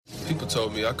Papa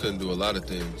told me I couldn't do a lot of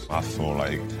things. I feel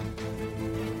like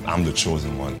I'm the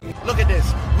chosen one. Look at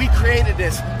this. We created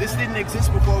this. This didn't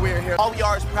exist before we were here. All we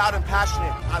are is proud and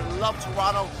passionate. I love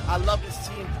Toronto. I love this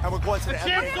team. And we're going to the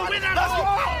NBA Finals.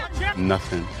 Let's go!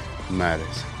 Nothing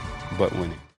matters but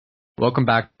winning. Welcome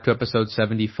back to episode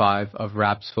 75 of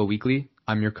Rapsville Weekly.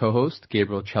 I'm your co-host,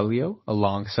 Gabriel Chelio,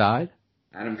 alongside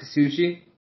Adam Kasuchi.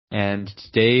 And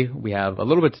today we have a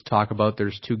little bit to talk about.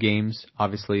 There's two games,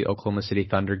 obviously Oklahoma City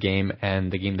Thunder game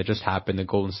and the game that just happened, the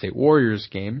Golden State Warriors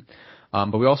game.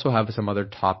 But we also have some other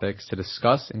topics to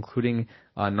discuss, including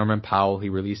Norman Powell. He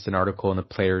released an article in the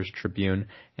Players Tribune,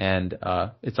 and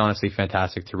it's honestly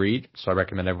fantastic to read, so I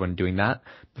recommend everyone doing that.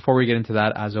 Before we get into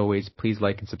that, as always, please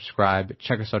like and subscribe.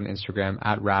 Check us out on Instagram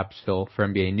at Rapsville for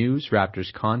NBA news,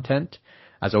 Raptors content.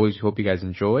 As always, we hope you guys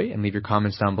enjoy, and leave your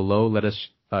comments down below. Let us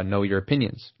know your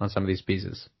opinions on some of these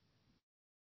pieces.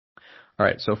 All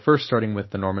right, so first starting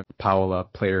with the Norman Powell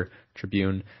Player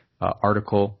Tribune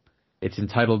article. It's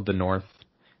entitled The North.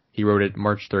 He wrote it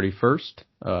March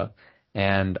 31st.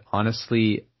 And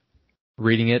honestly,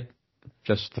 reading it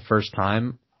just the first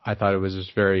time, I thought it was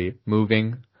just very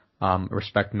moving. I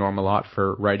respect Norm a lot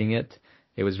for writing it.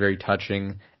 It was very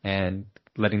touching and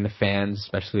letting the fans,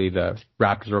 especially the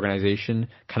Raptors organization,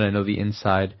 kind of know the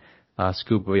inside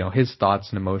scoop of, his thoughts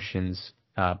and emotions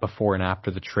before and after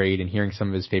the trade, and hearing some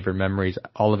of his favorite memories.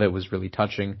 All of it was really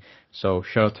touching. So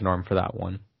shout out to Norm for that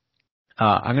one.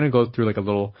 I'm going to go through like a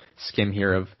little skim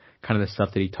here of kind of the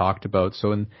stuff that he talked about.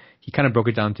 So he kind of broke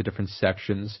it down to different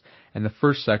sections. And the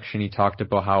first section, he talked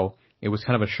about how it was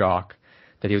kind of a shock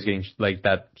that he was getting,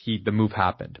 the move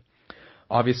happened.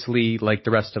 Obviously, like the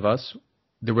rest of us,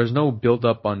 there was no build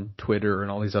up on Twitter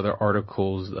and all these other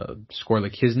articles, score.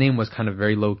 Like his name was kind of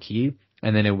very low key.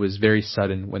 And then it was very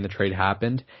sudden when the trade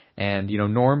happened. And,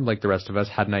 Norm, like the rest of us,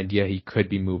 had an idea he could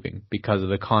be moving because of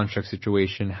the contract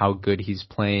situation, how good he's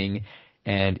playing.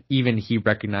 And even he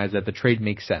recognized that the trade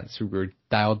makes sense. We were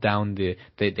dialed down the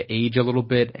age a little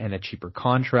bit and a cheaper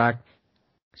contract.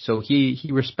 So he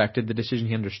respected the decision.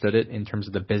 He understood it in terms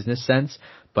of the business sense.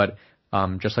 But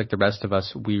just like the rest of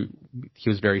us, he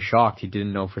was very shocked. He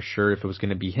didn't know for sure if it was going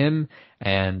to be him.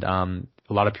 And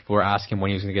a lot of people were asking when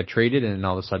he was going to get traded, and then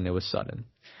all of a sudden it was sudden.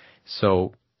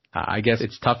 So I guess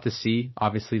it's tough to see.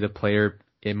 Obviously, the player,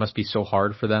 it must be so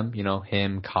hard for them,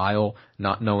 him, Kyle,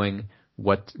 not knowing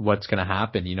what's going to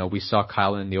happen. We saw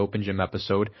Kyle in the Open Gym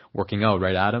episode working out,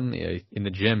 right, Adam, in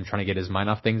the gym, trying to get his mind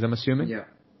off things, I'm assuming?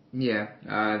 Yeah.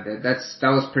 That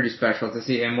was pretty special to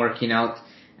see him working out,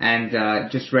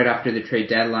 and just right after the trade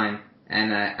deadline.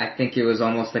 And I think it was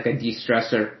almost like a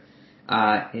de-stressor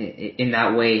in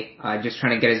that way, just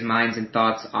trying to get his minds and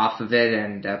thoughts off of it,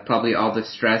 and probably all the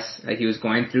stress that he was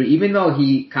going through, even though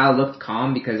Kyle looked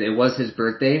calm because it was his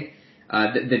birthday,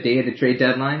 the day of the trade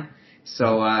deadline.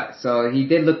 So he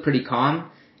did look pretty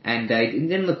calm, and he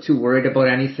didn't look too worried about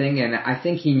anything, and I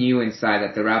think he knew inside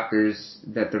that the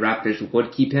Raptors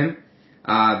would keep him,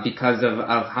 because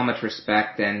of how much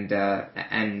respect and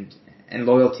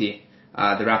loyalty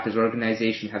the Raptors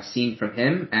organization have seen from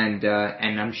him, and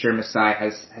I'm sure Masai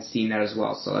has seen that as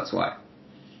well, so that's why.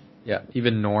 Yeah,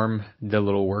 even Norm did a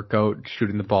little workout,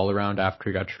 shooting the ball around after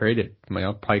he got traded,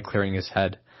 probably clearing his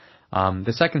head.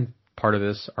 The second part of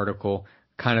this article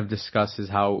kind of discusses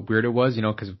how weird it was,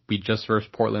 because we just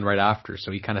versed Portland right after,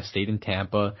 so he kind of stayed in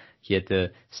Tampa. He had to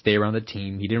stay around the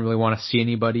team. He didn't really want to see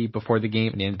anybody before the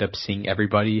game, and he ended up seeing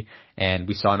everybody. And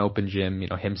we saw an Open Gym,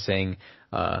 him saying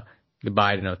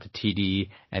goodbye to TD,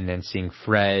 and then seeing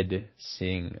Fred,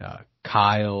 seeing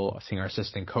Kyle, seeing our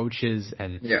assistant coaches,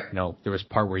 and there was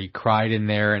a part where he cried in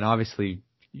there, and obviously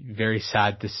very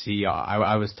sad to see.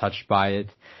 I was touched by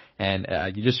it, and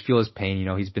you just feel his pain.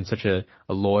 He's been such a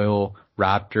loyal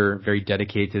Raptor, very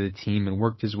dedicated to the team, and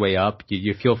worked his way up.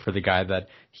 You feel for the guy that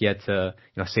he had to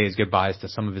say his goodbyes to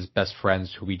some of his best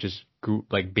friends who he just grew,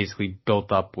 basically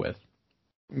built up with.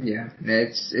 Yeah,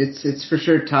 it's for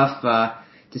sure tough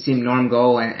to see Norm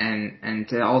go, and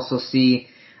to also see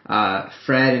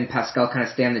Fred and Pascal kind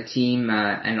of stay on the team,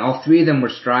 and all three of them were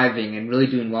striving and really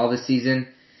doing well this season.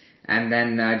 And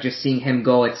then just seeing him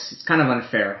go, it's kind of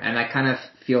unfair, and I kind of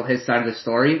feel his side of the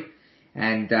story.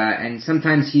 And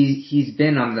sometimes he's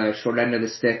been on the short end of the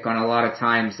stick on a lot of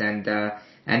times, and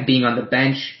being on the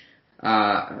bench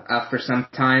for some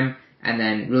time, and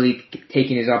then really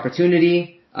taking his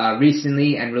opportunity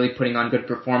recently, and really putting on good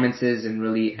performances, and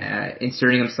really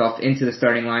inserting himself into the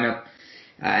starting lineup.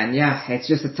 And yeah, it's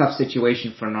just a tough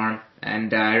situation for Norm,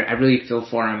 and I really feel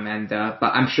for him.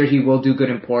 But I'm sure he will do good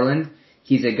in Portland.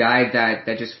 He's a guy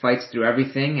that just fights through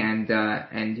everything,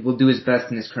 and will do his best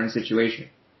in this current situation.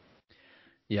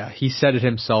 Yeah, he said it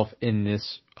himself in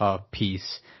this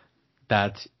piece.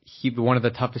 that one of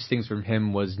the toughest things from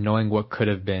him was knowing what could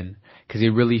have been, because he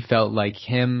really felt like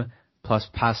him plus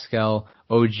Pascal,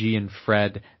 OG, and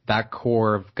Fred, that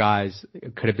core of guys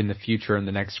could have been the future and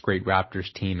the next great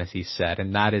Raptors team, as he said.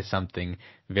 And that is something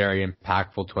very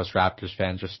impactful to us Raptors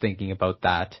fans, just thinking about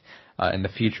that in the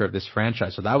future of this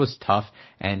franchise. So that was tough.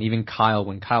 And even Kyle,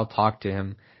 when Kyle talked to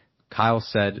him, Kyle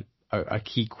said a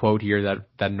key quote here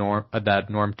that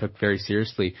Norm took very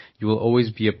seriously: "You will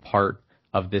always be a part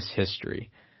of this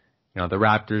history." You know, the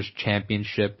Raptors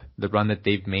championship, the run that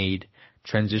they've made,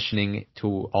 transitioning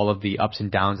to all of the ups and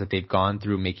downs that they've gone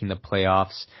through, making the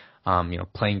playoffs,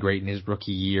 playing great in his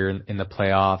rookie year in the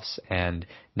playoffs, and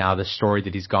now the story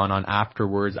that he's gone on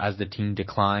afterwards as the team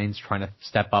declines, trying to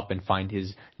step up and find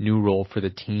his new role for the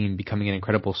team, becoming an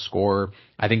incredible scorer.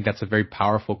 I think that's a very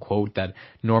powerful quote that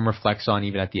Norm reflects on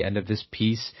even at the end of this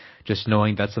piece, just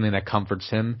knowing that's something that comforts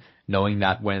him, knowing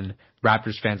that when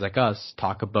Raptors fans like us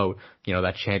talk about,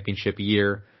 that championship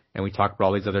year, and we talk about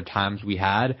all these other times we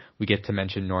get to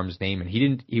mention Norm's name. And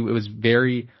it was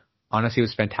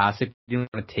fantastic. He didn't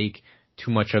want to take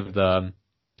too much of the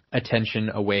attention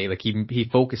away. Like he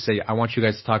focused, say, I want you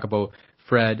guys to talk about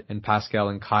Fred and Pascal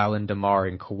and Kyle and DeMar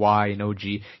and Kawhi and OG.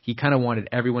 He kind of wanted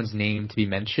everyone's name to be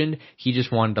mentioned. He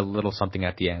just wanted a little something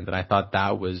at the end. And I thought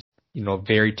that was,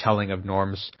 very telling of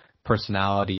Norm's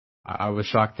personality. I was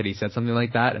shocked that he said something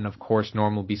like that. And of course,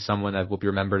 Norm will be someone that will be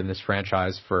remembered in this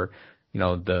franchise for,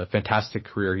 the fantastic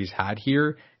career he's had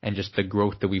here and just the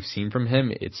growth that we've seen from him.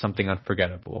 It's something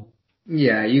unforgettable.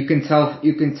 Yeah, you can tell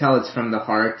it's from the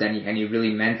heart, and he really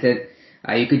meant it.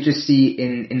 You could just see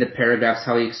in the paragraphs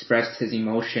how he expressed his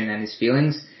emotion and his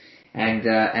feelings, and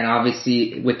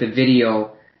obviously with the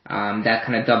video, that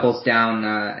kind of doubles down,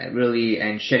 really,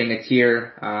 and shedding a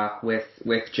tear,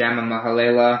 with Jama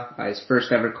Mahalela, his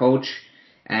first ever coach,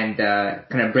 and,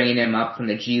 kind of bringing him up from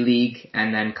the G League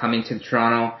and then coming to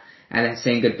Toronto and then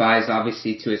saying goodbyes,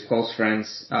 obviously, to his close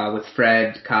friends, with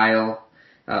Fred, Kyle,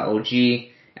 OG.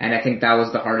 And I think that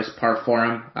was the hardest part for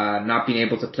him, not being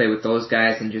able to play with those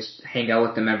guys and just hang out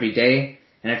with them every day.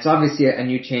 And it's obviously a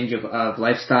new change of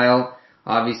lifestyle,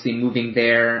 obviously moving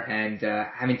there and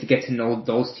having to get to know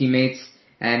those teammates.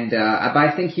 And but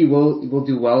I think he will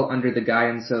do well under the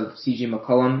guidance of CJ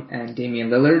McCollum and Damian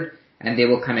Lillard, and they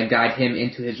will kind of guide him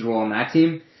into his role on that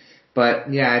team.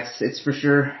 But yeah, it's for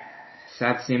sure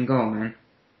sad to see him go, man.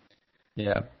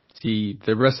 Yeah.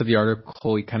 The rest of the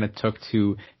article he kind of took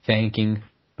to thanking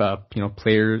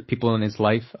people in his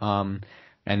life, and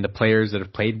the players that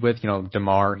have played with,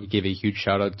 DeMar, he gave a huge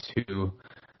shout out to,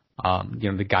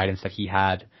 the guidance that he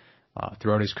had,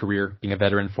 throughout his career, being a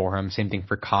veteran for him. Same thing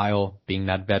for Kyle, being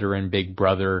that veteran big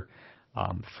brother,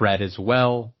 Fred as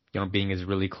well, being his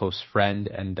really close friend,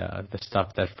 and, the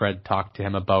stuff that Fred talked to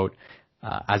him about,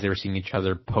 as they were seeing each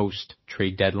other post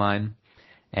trade deadline.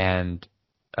 And,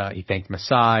 he thanked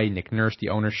Masai, Nick Nurse, the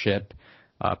ownership,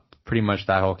 pretty much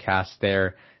that whole cast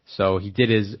there. So he did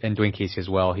and Dwayne Casey as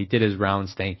well, he did his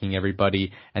rounds thanking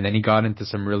everybody, and then he got into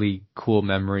some really cool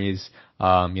memories.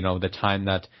 The time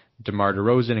that DeMar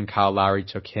DeRozan and Kyle Lowry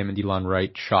took him and Delon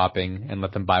Wright shopping and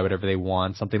let them buy whatever they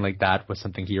want. Something like that was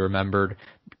something he remembered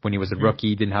when he was a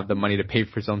rookie, didn't have the money to pay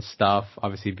for his own stuff.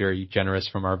 Obviously very generous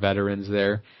from our veterans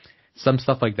there. Some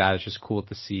stuff like that is just cool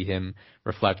to see him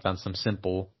reflect on some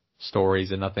simple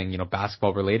stories and nothing,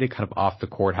 basketball related, kind of off the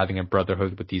court, having a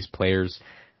brotherhood with these players.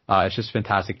 It's just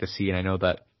fantastic to see. And I know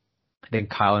that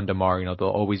Kyle and DeMar, they'll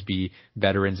always be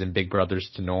veterans and big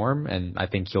brothers to Norm. And I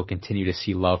think you'll continue to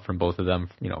see love from both of them,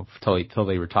 till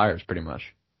they retires pretty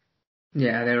much.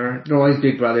 Yeah, they're always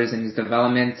big brothers in his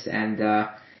development. And,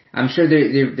 I'm sure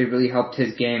they really helped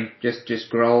his game just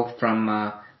grow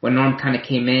from, when Norm kind of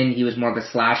came in, he was more of a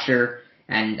slasher.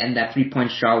 And that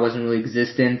 3-point shot wasn't really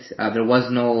existent. There was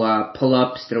no,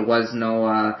 pull-ups. There was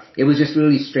no, it was just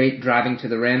really straight driving to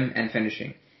the rim and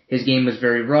finishing. His game was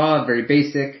very raw, very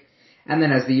basic. And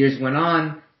then as the years went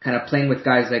on, kind of playing with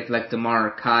guys like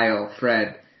DeMar, Kyle,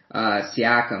 Fred,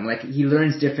 Siakam, like he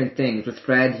learns different things. With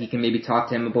Fred, he can maybe talk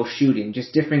to him about shooting,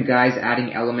 just different guys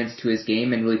adding elements to his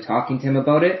game and really talking to him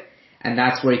about it. And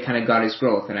that's where he kind of got his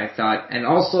growth. And I thought, and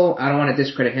also, I don't want to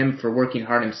discredit him for working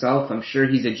hard himself. I'm sure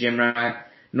he's a gym rat.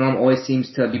 Norm always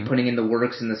seems to be putting in the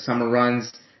works in the summer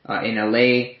runs, in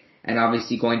LA, and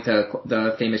obviously going to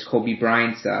the famous Kobe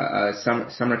Bryant,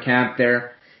 summer camp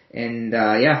there. And,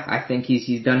 I think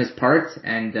he's done his part,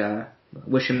 and,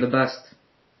 wish him the best.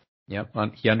 Yep.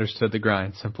 He understood the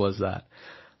grind. Simple as that.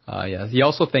 He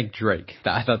also thanked Drake.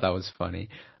 I thought that was funny.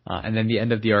 And then the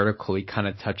end of the article, he kind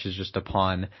of touches just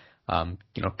upon,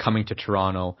 coming to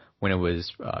Toronto when it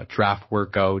was draft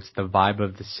workouts, the vibe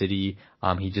of the city.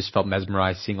 He just felt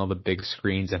mesmerized seeing all the big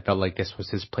screens and felt like this was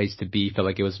his place to be, felt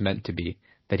like it was meant to be,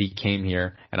 that he came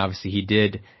here. And obviously he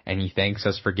did, and he thanks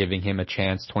us for giving him a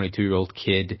chance, 22-year-old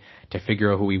kid, to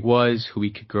figure out who he was, who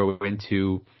he could grow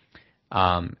into.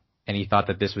 And he thought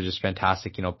that this was just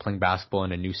fantastic, playing basketball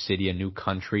in a new city, a new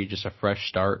country, just a fresh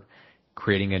start,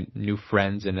 creating a new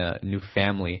friends and a new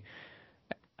family.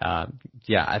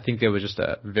 I think it was just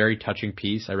a very touching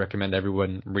piece. I recommend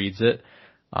everyone reads it.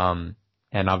 And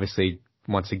obviously,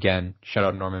 once again, shout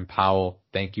out Norman Powell.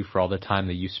 Thank you for all the time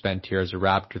that you spent here as a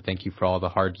Raptor. Thank you for all the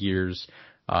hard years,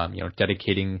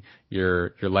 dedicating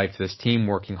your life to this team,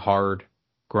 working hard,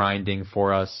 grinding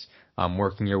for us,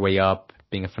 working your way up,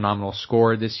 being a phenomenal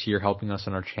scorer this year, helping us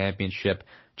in our championship,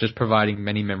 just providing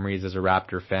many memories as a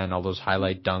Raptor fan, all those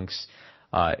highlight dunks.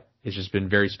 It's just been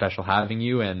very special having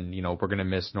you, and, we're going to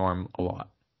miss Norm a lot.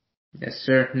 Yes,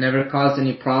 sir. Never caused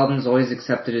any problems, always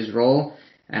accepted his role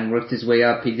and worked his way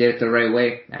up. He did it the right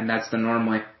way, and that's the Norm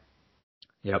way.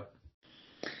 Yep.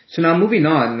 So now moving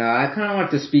on, I kind of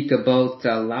want to speak about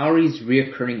Lowry's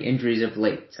reoccurring injuries of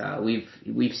late.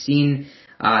 We've seen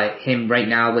him right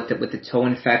now with the toe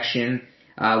infection.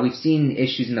 We've seen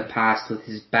issues in the past with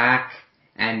his back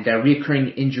and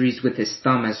reoccurring injuries with his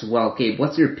thumb as well. Gabe,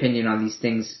 what's your opinion on these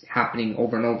things happening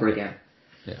over and over again?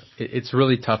 Yeah, it's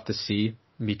really tough to see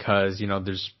because,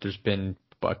 there's been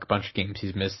a bunch of games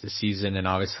he's missed this season, and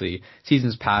obviously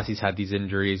seasons past he's had these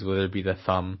injuries, whether it be the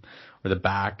thumb or the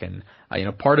back. And,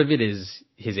 part of it is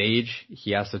his age.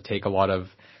 He has to take a lot of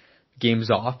games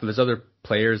off, but there's other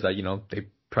players that, they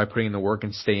try putting in the work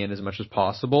and stay in as much as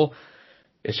possible.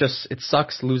 It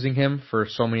sucks losing him for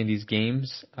so many of these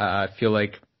games. I feel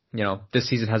like, this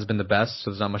season has been the best,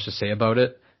 so there's not much to say about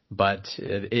it. But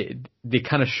it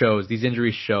kind of shows, these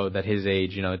injuries show that his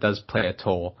age, it does play a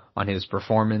toll on his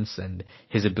performance and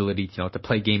his ability, to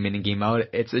play game in and game out.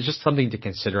 It's just something to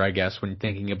consider, I guess, when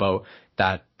thinking about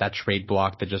that trade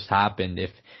block that just happened. If,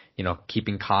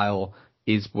 keeping Kyle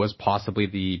was possibly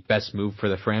the best move for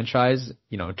the franchise,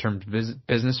 in terms of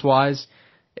business-wise.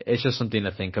 It's just something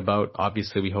to think about.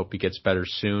 Obviously, we hope he gets better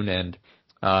soon, and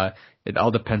it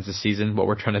all depends this season, what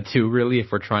we're trying to do, really. If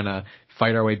we're trying to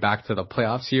fight our way back to the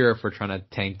playoffs here, if we're trying to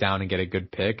tank down and get a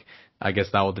good pick, I guess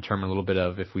that will determine a little bit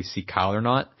of if we see Kyle or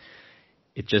not.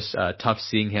 It's just tough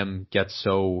seeing him get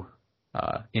so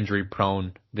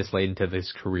injury-prone this late into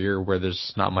his career where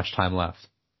there's not much time left.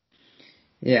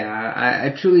 Yeah,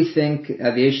 I truly think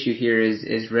the issue here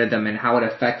is rhythm and how it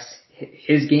affects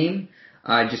his game,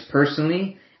 just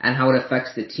personally, and how it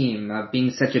affects the team, being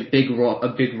such a big role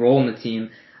in the team,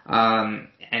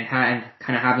 and kind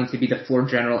of having to be the floor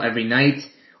general every night,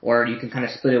 or you can kind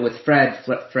of split it with Fred.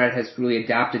 Fred has really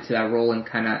adapted to that role and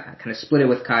kind of split it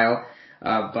with Kyle.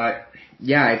 But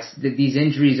yeah, these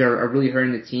injuries are really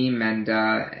hurting the team, and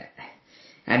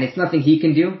it's nothing he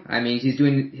can do. I mean, he's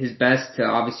doing his best to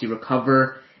obviously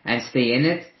recover and stay in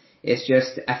it. It's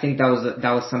just, I think that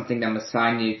was something that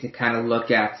Masai needed to kind of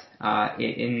look at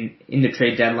in the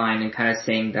trade deadline, and kind of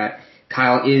saying that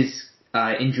Kyle is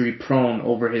injury prone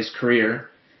over his career,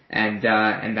 and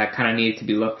that kind of needed to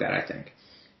be looked at, I think.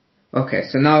 Okay,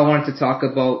 so now I wanted to talk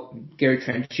about Gary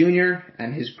Trent Jr.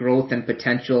 and his growth and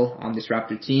potential on this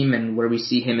Raptor team and where we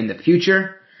see him in the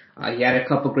future. He had a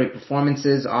couple great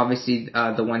performances, obviously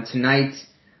the one tonight,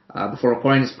 before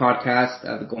recording this podcast,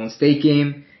 the Golden State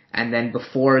game, and then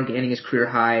before getting his career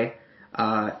high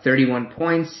 31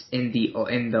 points in the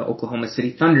Oklahoma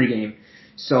City Thunder game.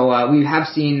 So we have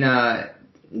seen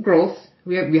growth.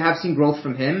 We have seen growth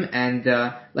from him, and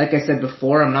like I said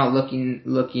before, I'm not looking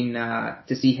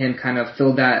to see him kind of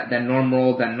fill that Norm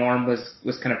role that Norm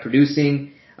was kind of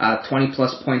producing 20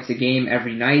 plus points a game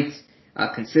every night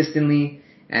consistently.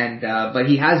 And but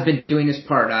he has been doing his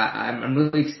part. I'm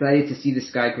really excited to see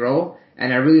this guy grow,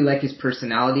 and I really like his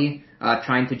personality,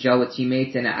 trying to gel with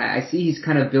teammates, and I see he's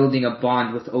kind of building a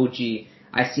bond with OG.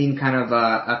 I've seen kind of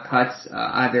cuts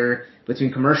either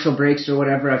between commercial breaks or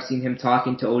whatever. I've seen him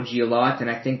talking to OG a lot, and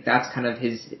I think that's kind of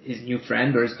his new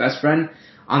friend or his best friend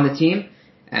on the team.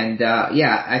 And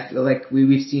yeah, I feel like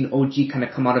we've seen OG kind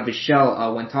of come out of his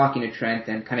shell when talking to Trent,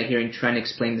 and kind of hearing Trent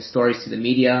explain the stories to the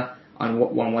media on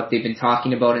what they've been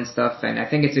talking about and stuff. And I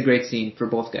think it's a great scene for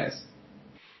both guys.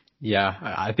 Yeah,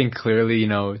 I think clearly,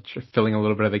 filling a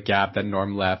little bit of the gap that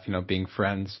Norm left, being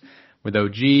friends with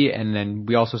OG. And then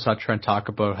we also saw Trent talk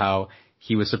about how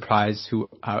he was surprised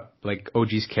like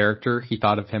OG's character. He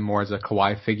thought of him more as a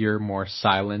Kawhi figure, more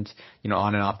silent,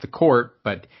 on and off the court,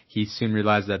 but he soon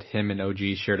realized that him and OG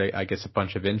shared, I guess, a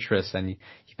bunch of interests, and he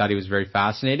thought he was very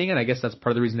fascinating, and I guess that's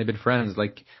part of the reason they've been friends.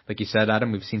 Like you said,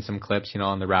 Adam, we've seen some clips,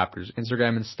 on the Raptors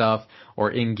Instagram and stuff, or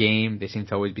in game, they seem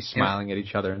to always be smiling at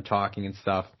each other and talking and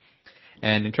stuff.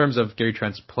 And in terms of Gary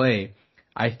Trent's play,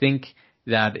 I think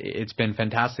that it's been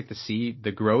fantastic to see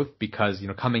the growth because,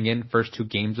 coming in first 2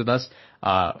 games with us,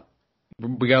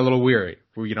 we got a little weary.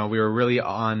 We were really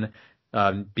on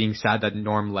being sad that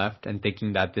Norm left and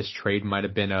thinking that this trade might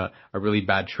have been a really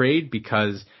bad trade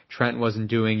because Trent wasn't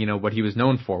doing, what he was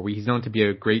known for. He's known to be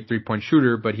a great 3-point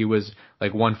shooter, but he was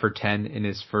like 1 for 10 in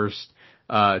his first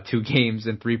 2 games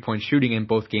in 3-point shooting. In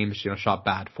both games, shot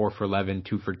bad, 4 for 11,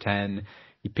 2 for 10.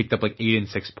 He picked up like 8 and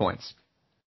 6 points.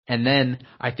 And then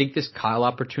I think this Kyle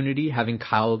opportunity, having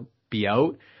Kyle be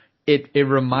out, it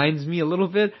reminds me a little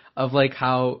bit of like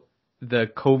how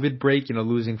the COVID break,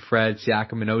 losing Fred,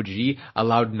 Siakam, and OG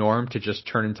allowed Norm to just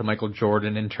turn into Michael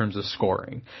Jordan in terms of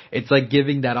scoring. It's like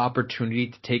giving that opportunity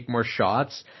to take more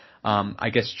shots. I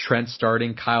guess Trent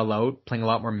starting, Kyle out, playing a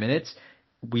lot more minutes.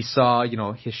 We saw,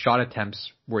 his shot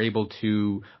attempts were able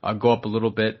to go up a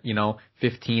little bit,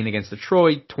 15 against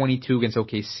Detroit, 22 against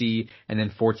OKC, and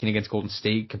then 14 against Golden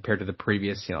State compared to the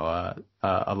previous,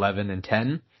 11 and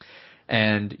 10.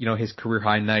 And, his career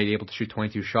high night, able to shoot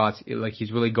 22 shots,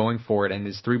 he's really going for it. And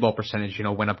his 3-ball percentage,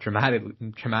 went up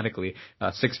dramatically.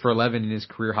 6 for 11 in his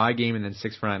career high game and then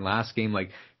 6 for 9 last game. Like,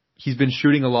 he's been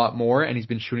shooting a lot more and he's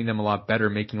been shooting them a lot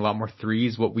better, making a lot more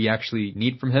threes, what we actually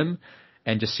need from him.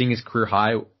 And just seeing his career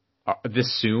high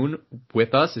this soon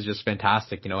with us is just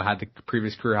fantastic. Had the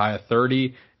previous career high of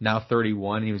 30, now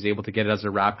 31. And he was able to get it as a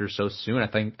Raptor so soon. I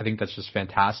think that's just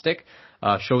fantastic.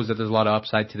 Shows that there's a lot of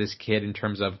upside to this kid in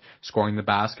terms of scoring the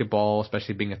basketball,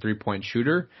 especially being a 3-point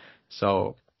shooter.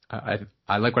 So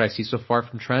I like what I see so far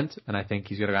from Trent, and I think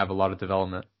he's going to have a lot of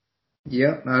development.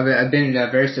 Yeah, I've been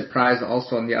very surprised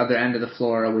also on the other end of the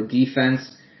floor with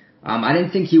defense. I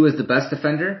didn't think he was the best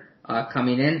defender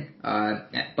coming in,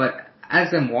 but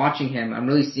as I'm watching him, I'm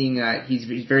really seeing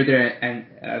he's very good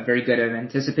at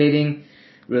anticipating,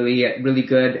 really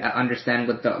good at understanding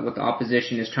what the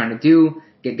opposition is trying to do.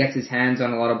 Gets his hands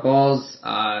on a lot of balls,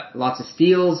 lots of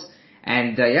steals,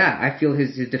 and I feel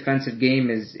his defensive game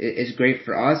is great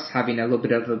for us, having a little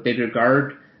bit of a bigger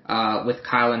guard with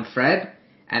Kyle and Fred,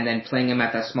 and then playing him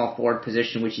at that small forward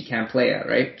position which he can't play at,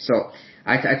 right? So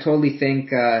I totally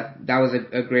think that was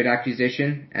a great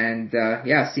acquisition, and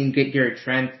seeing Gary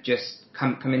Trent just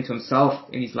come into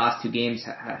himself in these last 2 games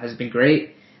has been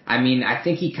great. I mean, I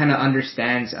think he kind of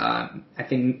understands. I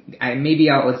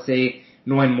would say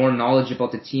knowing more knowledge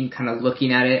about the team, kind of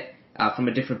looking at it from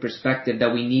a different perspective,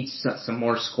 that we need some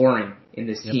more scoring in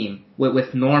this team.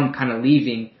 With Norm kind of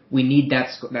leaving, we need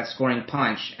that scoring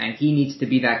punch, and he needs to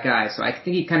be that guy. So I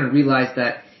think he kind of realized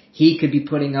that he could be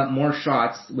putting up more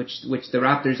shots, which the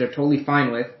Raptors are totally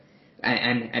fine with,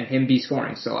 and him be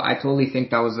scoring. So I totally think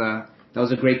that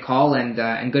was a great call,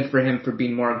 and good for him for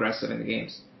being more aggressive in the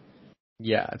games.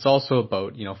 Yeah, it's also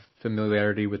about,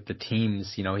 familiarity with the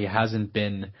teams. He hasn't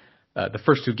been the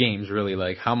first 2 games really,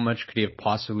 like how much could he have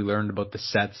possibly learned about the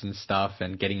sets and stuff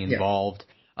and getting involved?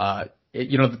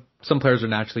 Some players are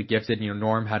naturally gifted.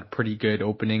 Norm had pretty good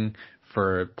opening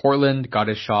for Portland, got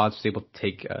his shots, was able to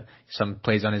take some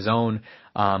plays on his own.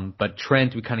 But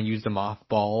Trent, we kind of used him off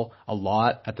ball a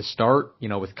lot at the start,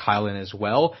 with Kyle in as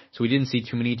well. So we didn't see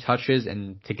too many touches,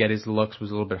 and to get his looks was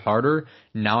a little bit harder.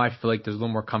 Now I feel like there's a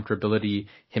little more comfortability,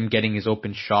 him getting his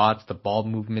open shots, the ball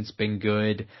movement's been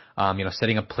good,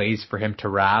 setting up plays for him to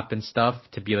wrap and stuff,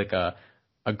 to be like a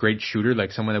great shooter,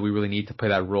 like someone that we really need to play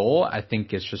that role. I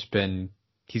think it's just been,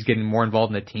 he's getting more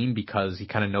involved in the team because he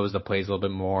kind of knows the plays a little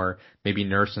bit more, maybe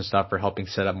Nurse and stuff for helping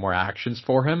set up more actions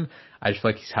for him. I just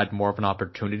feel like he's had more of an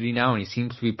opportunity now, and he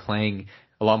seems to be playing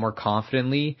a lot more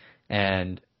confidently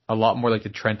and a lot more like the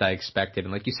Trent I expected.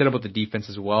 And like you said about the defense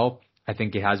as well, I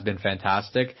think it has been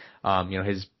fantastic.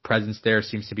 His presence there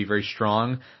seems to be very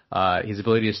strong. His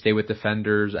ability to stay with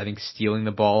defenders, I think stealing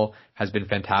the ball has been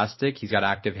fantastic. He's got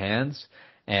active hands,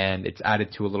 and it's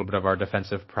added to a little bit of our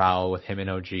defensive prowl with him and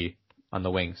OG on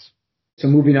the wings. So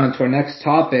moving on to our next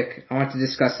topic, I want to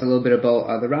discuss a little bit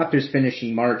about the Raptors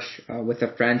finishing March with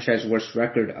a franchise worst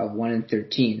record of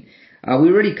 1-13. We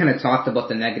already kind of talked about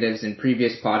the negatives in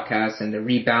previous podcasts and the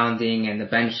rebounding and the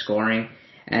bench scoring.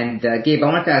 And Gabe, I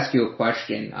want to ask you a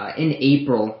question. In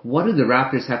April, what do the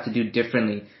Raptors have to do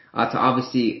differently to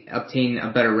obviously obtain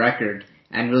a better record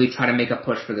and really try to make a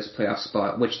push for this playoff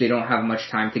spot, which they don't have much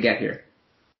time to get here?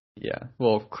 Yeah,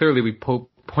 well, clearly we put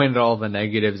point at all the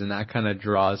negatives, and that kind of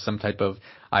draws some type of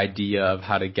idea of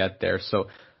how to get there. So,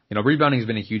 rebounding has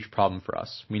been a huge problem for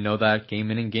us. We know that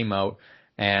game in and game out,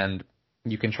 and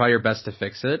you can try your best to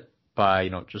fix it by,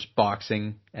 just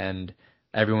boxing and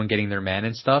everyone getting their man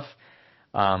and stuff.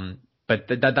 But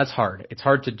that's hard. It's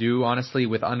hard to do, honestly,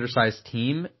 with undersized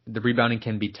team. The rebounding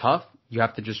can be tough. You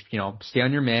have to just, stay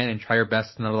on your man and try your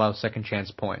best to not allow second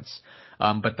chance points.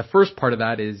 But the first part of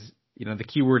that is, the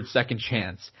key word second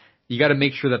chance. You got to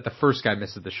make sure that the first guy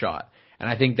misses the shot. And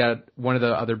I think that one of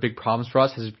the other big problems for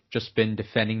us has just been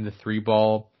defending the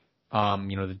 3-ball.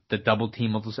 The double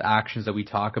team, all those actions that we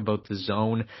talk about, the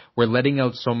zone. We're letting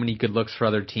out so many good looks for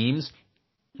other teams.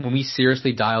 When we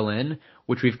seriously dial in,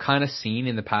 which we've kind of seen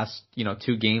in the past,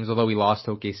 2 games, although we lost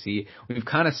to OKC, we've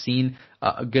kind of seen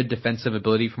a good defensive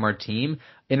ability from our team,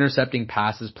 intercepting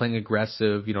passes, playing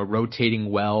aggressive,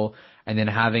 rotating well, and then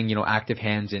having, active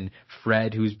hands in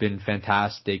Fred, who's been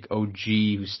fantastic, OG,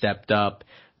 who stepped up,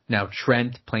 now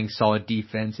Trent playing solid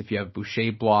defense, if you have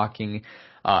Boucher blocking.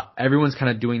 Everyone's kind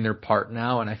of doing their part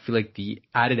now, and I feel like the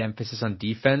added emphasis on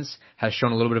defense has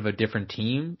shown a little bit of a different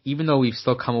team. Even though we've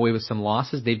still come away with some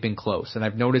losses, they've been close, and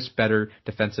I've noticed better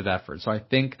defensive efforts. So I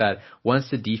think that once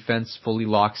the defense fully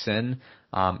locks in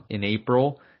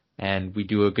April, and we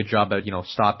do a good job at,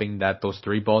 stopping those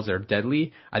 3 balls that are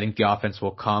deadly, I think the offense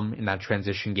will come in that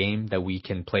transition game that we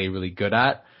can play really good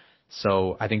at.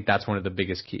 So I think that's one of the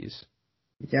biggest keys.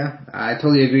 Yeah, I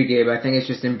totally agree, Gabe. I think it's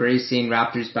just embracing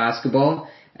Raptors basketball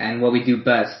and what we do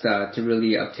best to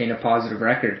really obtain a positive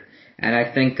record. And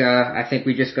I think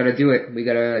we just got to do it. We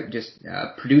got to just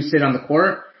produce it on the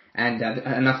court. And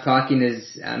enough talking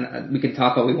is we can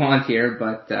talk what we want here,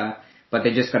 but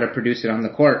they just got to produce it on the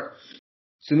court.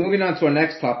 So moving on to our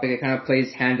next topic, it kind of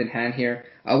plays hand in hand here.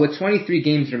 With 23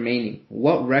 games remaining,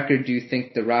 what record do you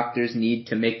think the Raptors need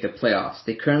to make the playoffs?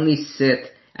 They currently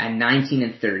sit at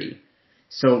 19-30.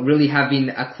 So really having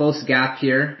a close gap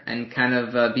here and kind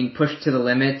of being pushed to the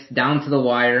limit, down to the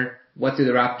wire. What do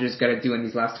the Raptors got to do in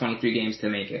these last 23 games to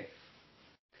make it?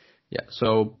 Yeah,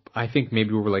 so I think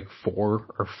maybe we're like 4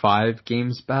 or 5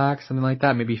 games back, something like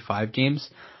that, maybe 5 games.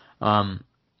 It's going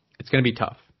to be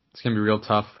tough. It's going to be real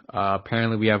tough.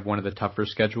 Apparently we have one of the tougher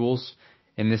schedules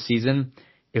in this season.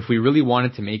 If we really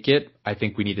wanted to make it, I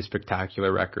think we need a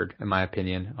spectacular record, in my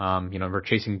opinion. We're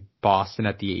chasing Boston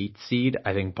at the 8th seed.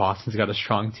 I think Boston's got a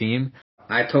strong team.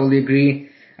 I totally agree.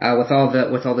 With all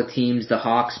the teams, the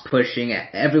Hawks pushing,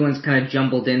 everyone's kind of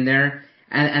jumbled in there.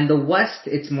 And the West,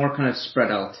 it's more kind of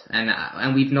spread out.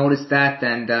 And we've noticed that.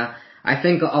 And I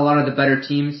think a lot of the better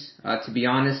teams, to be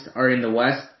honest, are in the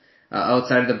West,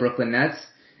 outside of the Brooklyn Nets.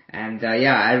 And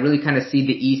I really kind of see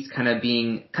the East kind of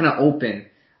being kind of open.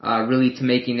 Really to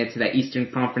making it to that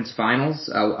Eastern Conference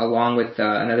Finals, along with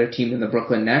another team in the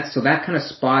Brooklyn Nets. So that kind of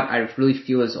spot I really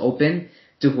feel is open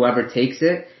to whoever takes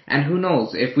it. And who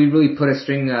knows, if we really put a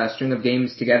string of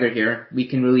games together here, we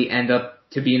can really end up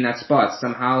to be in that spot.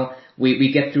 Somehow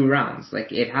we get through rounds.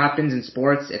 Like it happens in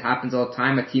sports, it happens all the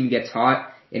time. A team gets hot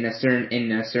in a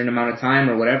certain amount of time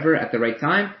or whatever at the right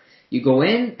time. You go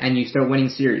in and you start winning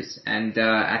series. And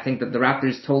I think that the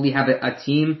Raptors totally have a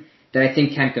team that I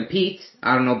think can compete.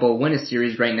 I don't know about win a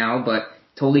series right now, but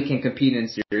totally can compete in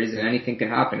series, and anything can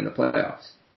happen in the playoffs.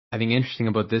 I think interesting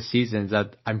about this season is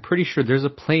that I'm pretty sure there's a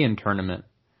play-in tournament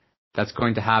that's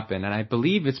going to happen, and I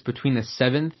believe it's between the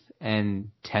 7th and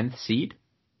 10th seed,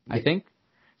 I think.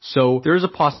 So there's a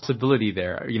possibility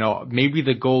there. Maybe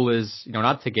the goal is,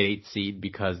 not to get 8th seed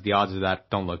because the odds of that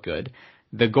don't look good.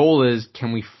 The goal is,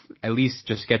 can we at least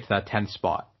just get to that 10th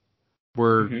spot?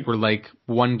 We're like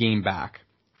 1 game back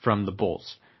from the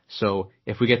Bulls. So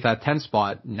if we get to that 10th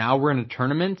spot, now we're in a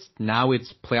tournament. Now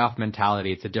it's playoff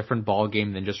mentality. It's a different ball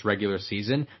game than just regular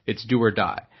season. It's do or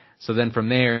die. So then from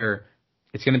there,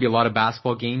 it's going to be a lot of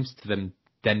basketball games to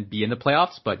then be in the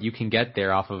playoffs, but you can get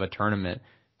there off of a tournament.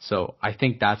 So I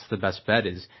think that's the best bet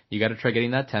is you got to try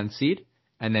getting that 10th seed,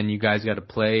 and then you guys got to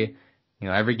play,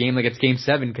 every game like it's game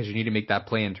 7 because you need to make that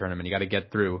play-in tournament. You got to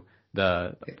get through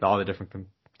all the different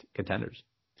contenders.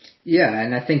 Yeah,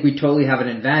 and I think we totally have an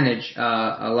advantage.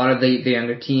 A lot of the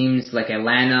younger teams like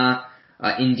Atlanta,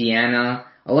 Indiana,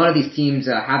 a lot of these teams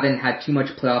haven't had too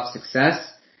much playoff success,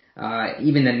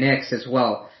 even the Knicks as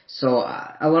well. So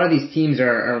a lot of these teams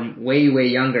are way, way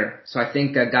younger. So I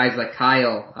think guys like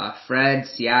Kyle, Fred,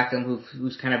 Siakam,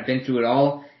 who's kind of been through it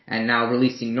all, and now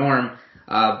releasing Norm.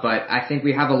 But I think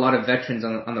we have a lot of veterans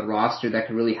on the roster that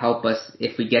can really help us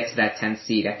if we get to that 10th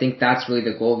seed. I think that's really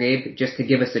the goal, Gabe, just to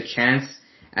give us a chance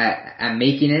at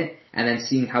making it and then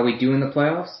seeing how we do in the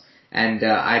playoffs. And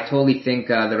I totally think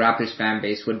the Raptors fan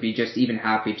base would be just even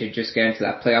happy to just get into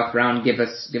that playoff round, give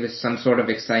us some sort of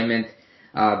excitement,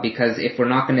 because if we're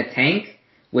not going to tank,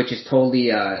 which is totally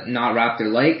not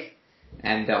Raptor-like,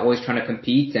 and always trying to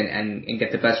compete and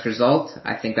get the best result,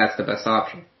 I think that's the best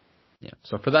option. Yeah.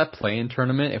 So for that play-in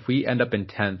tournament, if we end up in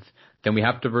 10th, then we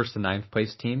have to verse the 9th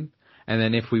place team. And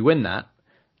then if we win that,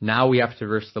 now we have to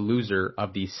verse the loser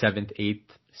of the 7th, 8th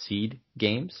seed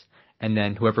games. And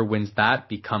then whoever wins that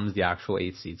becomes the actual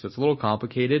 8th seed. So it's a little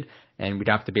complicated, and we'd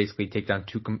have to basically take down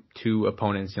two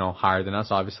opponents, higher than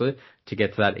us, obviously, to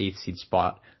get to that 8th seed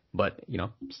spot. But,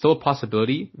 still a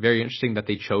possibility. Very interesting that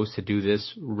they chose to do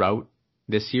this route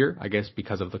this year, I guess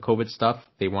because of the COVID stuff.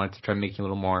 They wanted to try making it a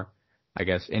little more, I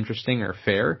guess, interesting or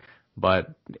fair,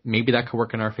 but maybe that could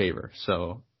work in our favor.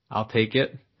 So I'll take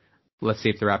it. Let's see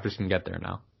if the Raptors can get there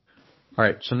now. All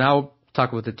right, so now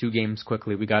talk about the two games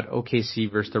quickly. We got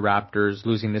OKC versus the Raptors,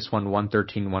 losing this one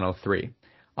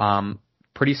 113-103.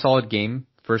 Pretty solid game.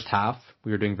 First half,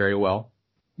 we were doing very well.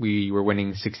 We were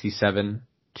winning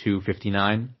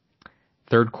 67-59.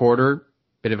 Third quarter,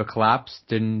 bit of a collapse.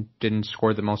 Didn't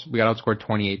score the most. We got outscored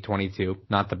 28-22.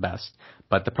 Not the best.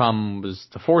 But the problem was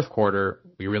the fourth quarter,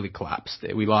 we really collapsed.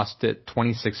 We lost it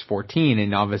 26-14,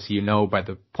 and obviously by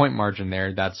the point margin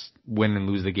there, that's win and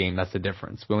lose the game. That's the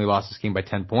difference. We only lost this game by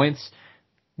 10 points.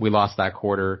 We lost that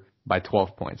quarter by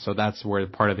 12 points. So that's where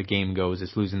part of the game goes,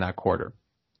 is losing that quarter.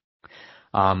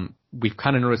 We've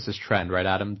kind of noticed this trend, right,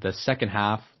 Adam? The second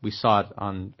half, we saw it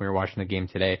when we were watching the game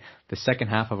today. The second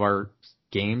half of our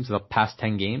games, the past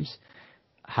 10 games,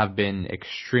 have been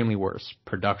extremely worse,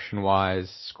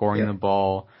 production-wise, scoring the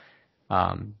ball,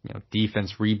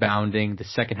 defense, rebounding. The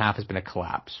second half has been a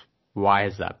collapse. Why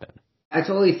has that been? I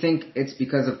totally think it's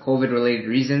because of COVID-related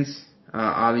reasons.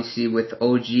 Obviously, with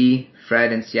OG,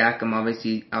 Fred, and Siakam,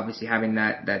 obviously having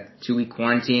that 2-week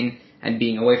quarantine and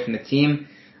being away from the team,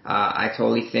 I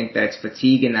totally think that it's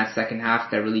fatigue in that second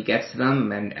half that really gets to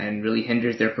them and really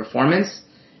hinders their performance.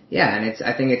 Yeah, and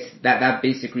I think it's that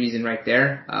basic reason right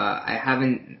there. I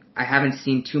haven't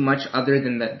seen too much other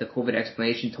than the COVID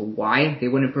explanation to why they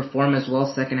wouldn't perform as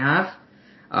well second half.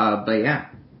 But yeah.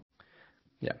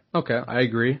 Yeah. Okay, I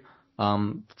agree.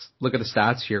 Let's look at the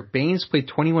stats here. Baines played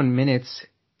 21 minutes,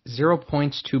 0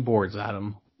 points, 2 boards,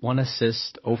 Adam. 1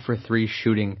 assist, 0 for 3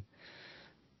 shooting.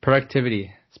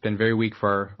 Productivity. It's been very weak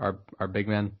for our big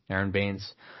man, Aaron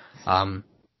Baines. Fred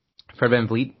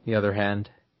VanVleet, the other hand,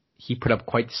 he put up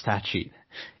quite the stat sheet.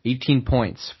 18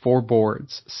 points, 4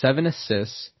 boards, 7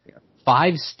 assists,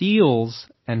 5 steals,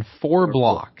 and 4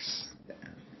 blocks.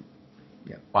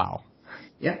 Yeah. Wow.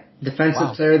 Yeah.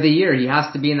 Defensive Player of the Year. He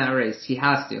has to be in that race. He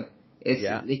has to.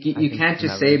 You can't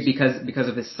just say because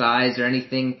of his size or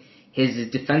anything.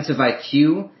 His defensive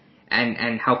IQ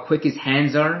and how quick his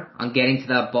hands are on getting to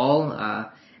that ball.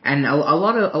 And a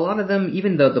lot of them,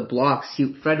 even the blocks,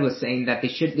 Fred was saying that they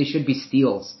should be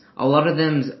steals. A lot of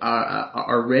them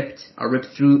are ripped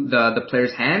through the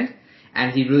player's hand,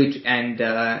 and he really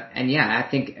I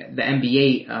think the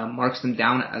NBA marks them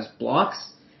down as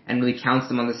blocks and really counts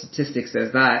them on the statistics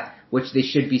as that, which they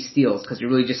should be steals because you're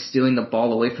really just stealing the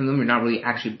ball away from them. You're not really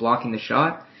actually blocking the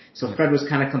shot. So Fred was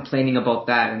kind of complaining about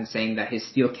that and saying that his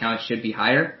steal count should be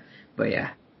higher. But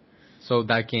yeah. So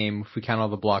that game, if we count all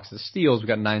the blocks as steals, we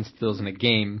got 9 steals in a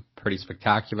game. Pretty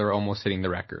spectacular, almost hitting the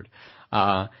record.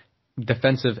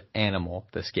 Defensive animal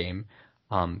this game.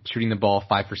 Shooting the ball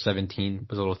 5 for 17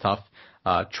 was a little tough.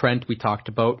 Trent, we talked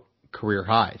about, career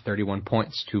high, 31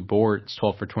 points, 2 boards,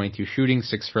 12 for 22 shooting,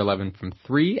 6 for 11 from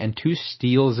 3, and 2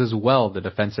 steals as well. The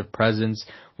defensive presence,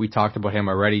 we talked about him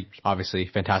already. Obviously,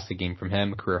 fantastic game from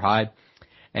him, career high.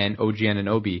 And OG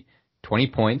Anunoby, 20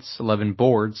 points, 11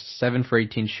 boards, 7 for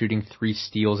 18 shooting, 3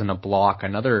 steals and a block.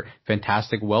 Another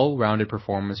fantastic, well-rounded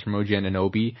performance from OG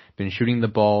Anunoby. Been shooting the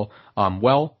ball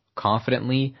well,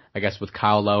 confidently. I guess with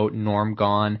Kyle out, Norm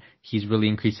gone, he's really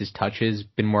increased his touches,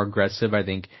 been more aggressive. I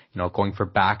think, going for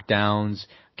back downs,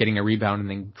 getting a rebound and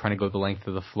then trying to go the length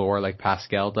of the floor like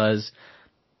Pascal does.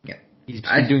 Yeah. He's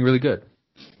been doing really good.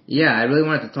 Yeah, I really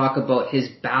wanted to talk about his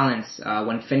balance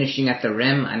when finishing at the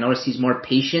rim. I noticed he's more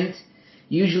patient.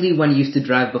 Usually when he used to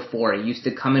drive before, he used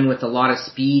to come in with a lot of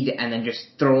speed and then just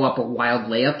throw up a wild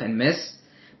layup and miss.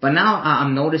 But now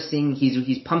I'm noticing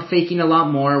he's pump faking a lot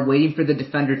more, waiting for the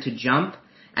defender to jump.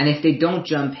 And if they don't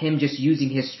jump, him just using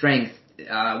his strength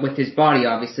with his body,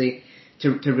 obviously,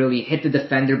 to really hit the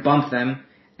defender, bump them,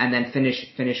 and then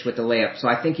finish with the layup. So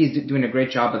I think he's doing a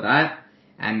great job of that.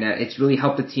 And it's really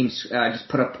helped the team just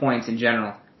put up points in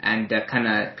general and kind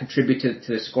of contribute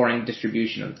to the scoring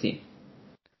distribution of the team.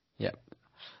 Yep.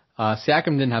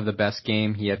 Siakam didn't have the best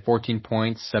game. He had 14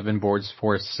 points, 7 boards,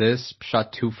 4 assists,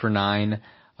 shot 2 for 9,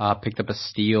 picked up a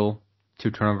steal,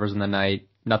 2 turnovers in the night.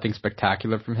 Nothing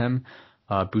spectacular from him.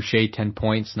 Boucher, 10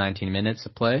 points, 19 minutes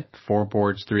of play, 4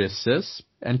 boards, 3 assists,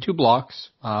 and 2 blocks.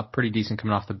 Pretty decent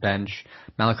coming off the bench.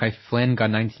 Malachi Flynn got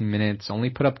 19 minutes, only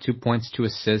put up 2 points, 2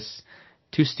 assists,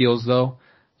 2 steals though.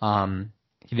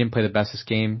 He didn't play the best this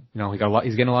game.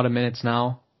 He's getting a lot of minutes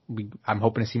now. I'm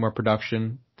hoping to see more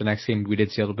production. The next game we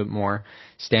did see a little bit more.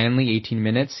 Stanley, 18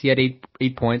 minutes. He had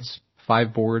 8 points,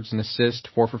 5 boards, an assist,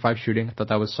 4 for 5 shooting. I thought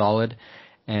that was solid.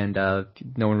 And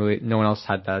no one else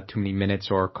had that too many minutes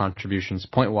or contributions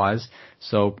point wise.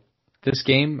 So this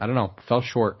game, I don't know, fell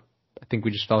short. I think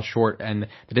we just fell short. And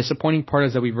the disappointing part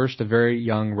is that we versed a very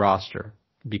young roster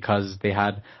because they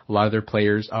had a lot of their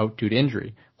players out due to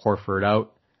injury. Horford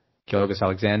out,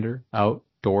 Gilgeous-Alexander out,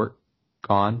 Dort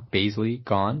gone, Bazley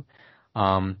gone.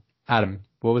 Adam,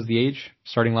 what was the age?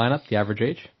 Starting lineup, the average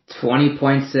age?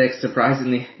 20.6,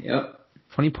 surprisingly. Yep.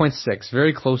 20.6,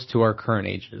 very close to our current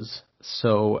ages.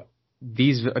 So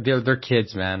they're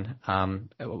kids, man.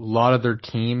 A lot of their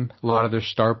team, a lot of their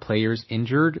star players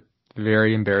injured.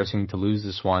 Very embarrassing to lose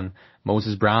this one.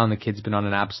 Moses Brown, the kid's been on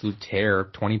an absolute tear.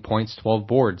 20 points, 12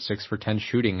 boards, 6 for 10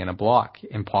 shooting and a block.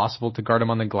 Impossible to guard him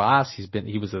on the glass.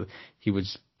 He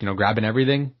was grabbing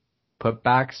everything,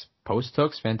 putbacks, post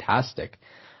hooks, fantastic.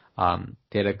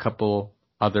 They had a couple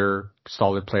other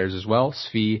solid players as well.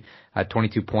 Svi had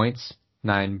 22 points,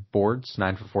 9 boards,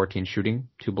 9 for 14 shooting,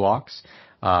 2 blocks.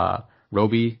 Isaiah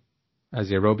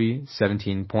Roby,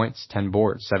 17 points, 10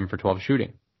 boards, 7 for 12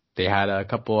 shooting. They had a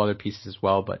couple other pieces as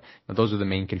well, but those are the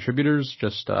main contributors.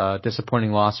 Just a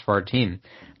disappointing loss for our team.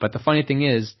 But the funny thing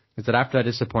is that after that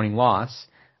disappointing loss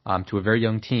to a very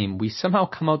young team, we somehow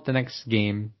come out the next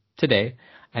game today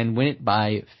and win it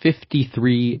by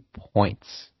 53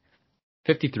 points.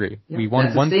 53. Yeah, we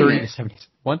won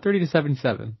 130 to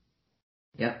 77.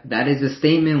 Yep, that is a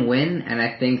statement win, and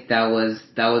I think that was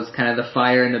kind of the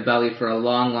fire in the belly for a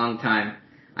long, long time.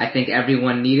 I think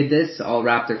everyone needed this, all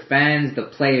Raptor fans, the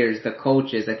players, the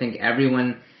coaches. I think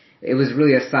everyone, it was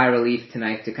really a sigh of relief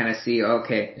tonight to kind of see,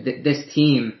 okay, this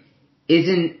team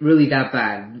isn't really that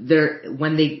bad.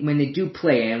 When they do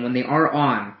play and when they are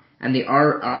on and they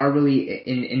are really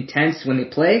intense when they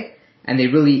play and they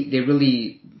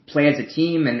really play as a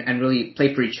team and really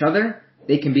play for each other,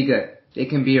 they can be good. They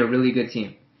can be a really good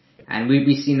team. And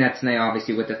we've seen that tonight,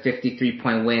 obviously, with a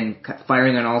 53-point win,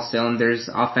 firing on all cylinders,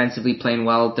 offensively playing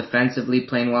well, defensively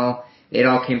playing well. It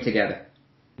all came together.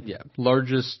 Yeah,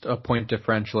 largest point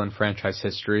differential in franchise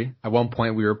history. At one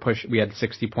point, we had a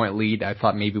 60-point lead. I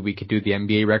thought maybe we could do the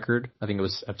NBA record. I think it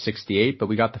was of 68, but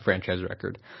we got the franchise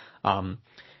record.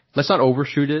 Let's not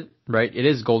overshoot it, right? It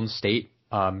is Golden State.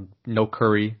 No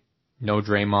Curry, no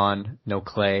Draymond, no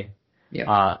Clay.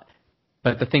 Yeah.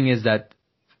 But the thing is that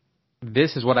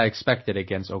this is what I expected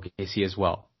against OKC as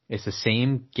well. It's the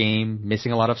same game,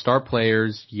 missing a lot of star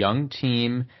players, young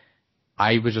team.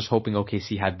 I was just hoping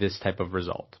OKC had this type of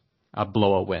result, a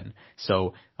blowout win.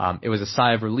 So it was a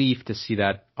sigh of relief to see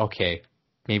that, okay,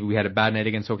 maybe we had a bad night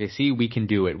against OKC. We can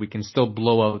do it. We can still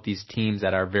blow out these teams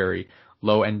that are very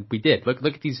low, and we did. Look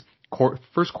at these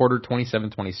first quarter,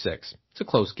 27-26. It's a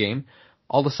close game.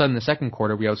 All of a sudden, the second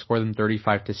quarter, we outscored them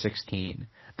 35-16.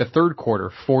 The third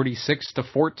quarter,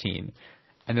 46-14.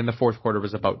 And then the fourth quarter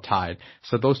was about tied.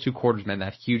 So those 2 quarters meant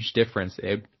that huge difference.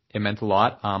 It meant a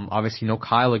lot. Obviously, no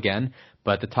Kyle again,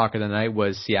 but the talk of the night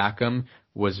was Siakam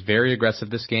was very aggressive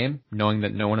this game, knowing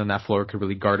that no one on that floor could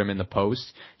really guard him in the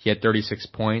post. He had 36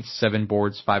 points, 7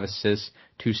 boards, 5 assists,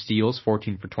 2 steals,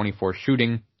 14 for 24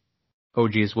 shooting.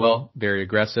 OG as well, very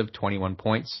aggressive, 21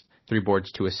 points. 3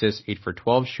 boards, 2 assists, 8 for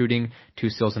 12 shooting, 2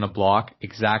 steals and a block.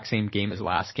 Exact same game as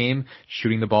last game.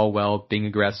 Shooting the ball well, being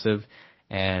aggressive,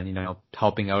 and,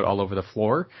 helping out all over the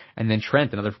floor. And then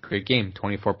Trent, another great game.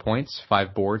 24 points,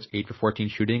 5 boards, 8 for 14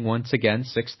 shooting. Once again,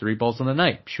 6 3-balls on the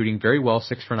night. Shooting very well,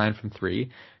 6 for 9 from 3.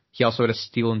 He also had a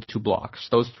steal and 2 blocks.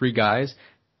 Those 3 guys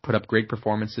put up great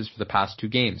performances for the past 2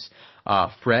 games.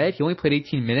 Fred, he only played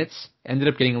 18 minutes, ended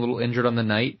up getting a little injured on the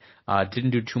night,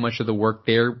 didn't do too much of the work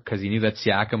there because he knew that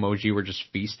Siakam, OG were just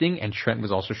feasting, and Trent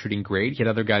was also shooting great. He had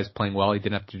other guys playing well. He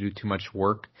didn't have to do too much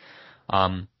work.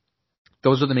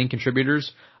 Those are the main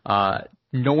contributors.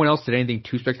 No one else did anything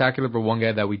too spectacular, but one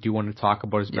guy that we do want to talk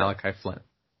about is Malachi Flynn.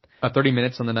 30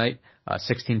 minutes on the night,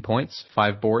 16 points,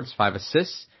 5 boards, 5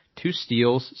 assists, 2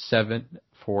 steals, 7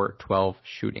 for 12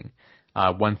 shooting.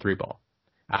 1 3-ball.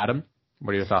 Adam,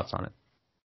 what are your thoughts on it?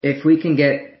 If we can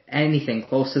get anything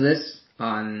close to this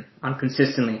on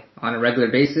consistently on a regular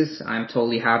basis, I'm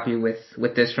totally happy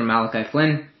with this from Malachi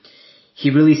Flynn. He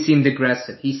really seemed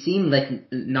aggressive. He seemed like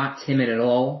not timid at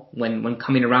all when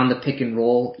coming around the pick and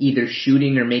roll, either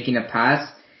shooting or making a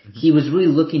pass. Mm-hmm. He was really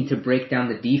looking to break down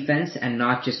the defense and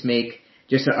not just make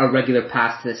just a regular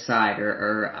pass to the side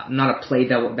or not a play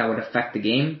that would affect the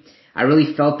game. I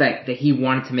really felt that he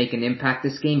wanted to make an impact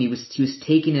this game. He was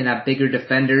taking in at bigger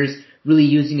defenders, really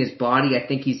using his body. I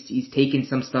think he's taken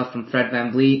some stuff from Fred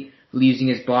VanVleet, really using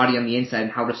his body on the inside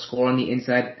and how to score on the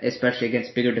inside, especially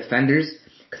against bigger defenders.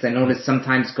 Because I noticed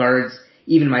sometimes guards,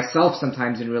 even myself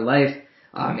sometimes in real life,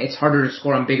 it's harder to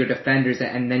score on bigger defenders,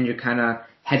 and then you're kind of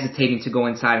hesitating to go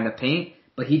inside in the paint.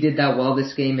 But he did that well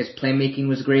this game. His playmaking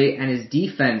was great, and his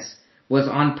defense was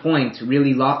on point,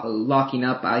 really locking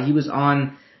up. He was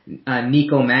on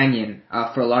Nico Mannion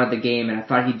for a lot of the game, and I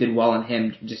thought he did well on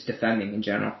him, just defending in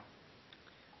general.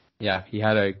 Yeah, he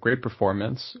had a great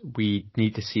performance. We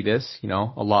need to see this,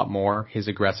 a lot more. His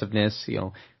aggressiveness,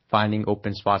 finding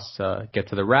open spots to get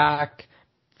to the rack,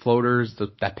 floaters,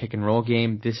 that pick and roll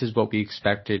game. This is what we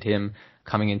expected him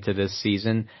coming into this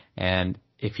season. And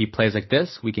if he plays like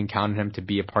this, we can count on him to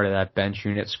be a part of that bench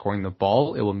unit scoring the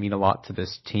ball. It will mean a lot to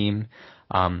this team.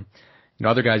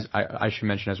 Other guys I should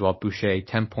mention as well, Boucher,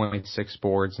 10.6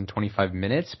 boards in 25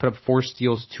 minutes, put up 4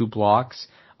 steals, 2 blocks,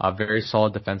 a very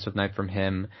solid defensive night from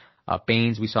him.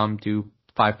 Baines, we saw him do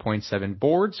 5.7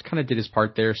 boards, kind of did his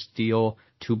part there, steal,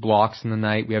 2 blocks in the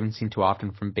night. We haven't seen too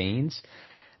often from Baines.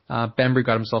 Bembry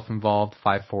got himself involved,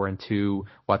 5, 4, and 2.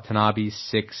 Watanabe,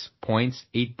 6 points,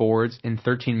 8 boards in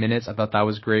 13 minutes. I thought that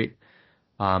was great.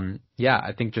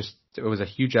 I think it was a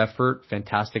huge effort,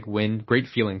 fantastic win, great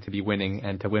feeling to be winning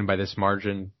and to win by this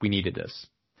margin. We needed this.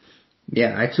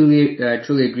 Yeah, I truly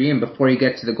agree. And before you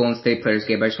get to the Golden State Players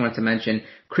game, I just wanted to mention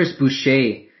Chris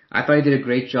Boucher. I thought he did a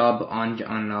great job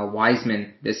on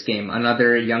Wiseman this game.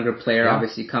 Another younger player,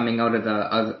 obviously coming out of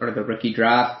the rookie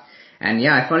draft. And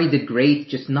I thought he did great,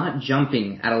 just not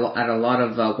jumping at a lot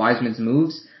of Wiseman's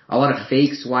moves. A lot of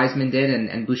fakes Wiseman did,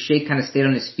 and Boucher kind of stayed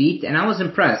on his feet. And I was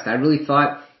impressed. I really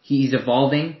thought he's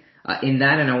evolving in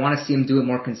that, and I want to see him do it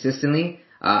more consistently.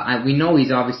 We know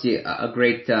he's obviously a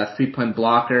great 3-point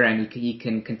blocker, and he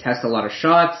can contest a lot of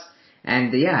shots.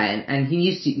 And and he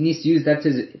needs to use that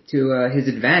to his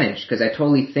advantage, because I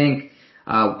totally think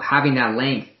having that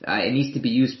length, it needs to be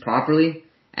used properly,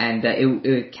 and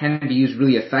it can be used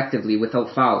really effectively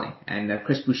without fouling. And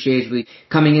Chris Boucher is really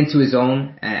coming into his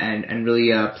own and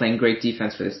really playing great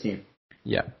defense for this team.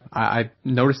 Yeah, I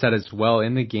noticed that as well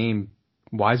in the game.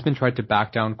 Wiseman tried to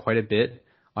back down quite a bit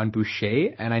on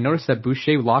Boucher, and I noticed that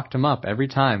Boucher locked him up every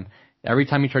time. Every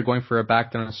time he tried going for a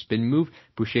back down, a spin move,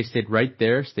 Boucher stayed right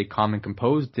there, stayed calm and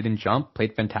composed, didn't jump,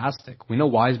 played fantastic. We know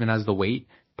Wiseman has the weight,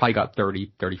 probably got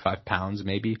 30, 35 pounds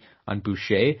maybe on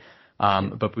Boucher.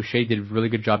 But Boucher did a really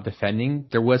good job defending.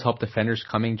 There was help defenders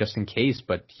coming just in case,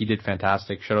 but he did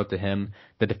fantastic. Shout out to him.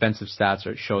 The defensive stats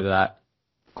show that.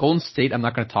 Golden State, I'm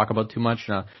not going to talk about too much.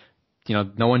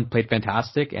 No one played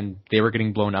fantastic, and they were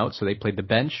getting blown out, so they played the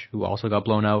bench, who also got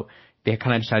blown out. They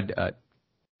kind of just had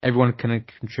everyone kind of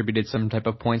contributed some type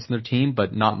of points in their team,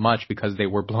 but not much because they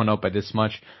were blown out by this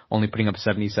much, only putting up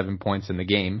 77 points in the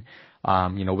game.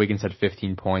 Wiggins had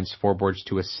 15 points, 4 boards,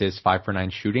 2 assists, 5 for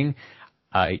 9 shooting.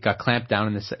 It got clamped down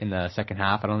in the second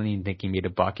half. I don't even think he made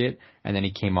a bucket, and then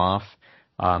he came off.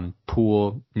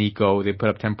 Poole, Nico, they put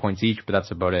up 10 points each, but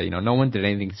that's about it. No one did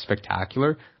anything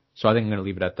spectacular, so I think I'm going to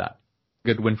leave it at that.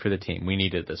 Good win for the team. We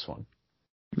needed this one.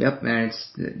 Yep, and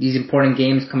it's these important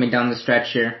games coming down the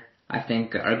stretch here, I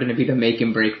think, are going to be the make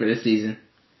and break for this season.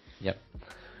 Yep.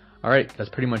 All right, that's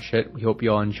pretty much it. We hope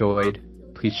you all enjoyed.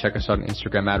 Please check us out on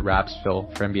Instagram at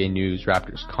Rapsville for NBA news,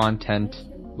 Raptors content.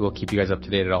 We will keep you guys up to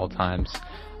date at all times.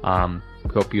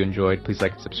 We hope you enjoyed. Please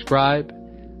like and subscribe.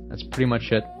 That's pretty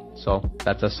much it. So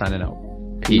that's us signing out.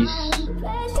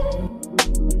 Peace.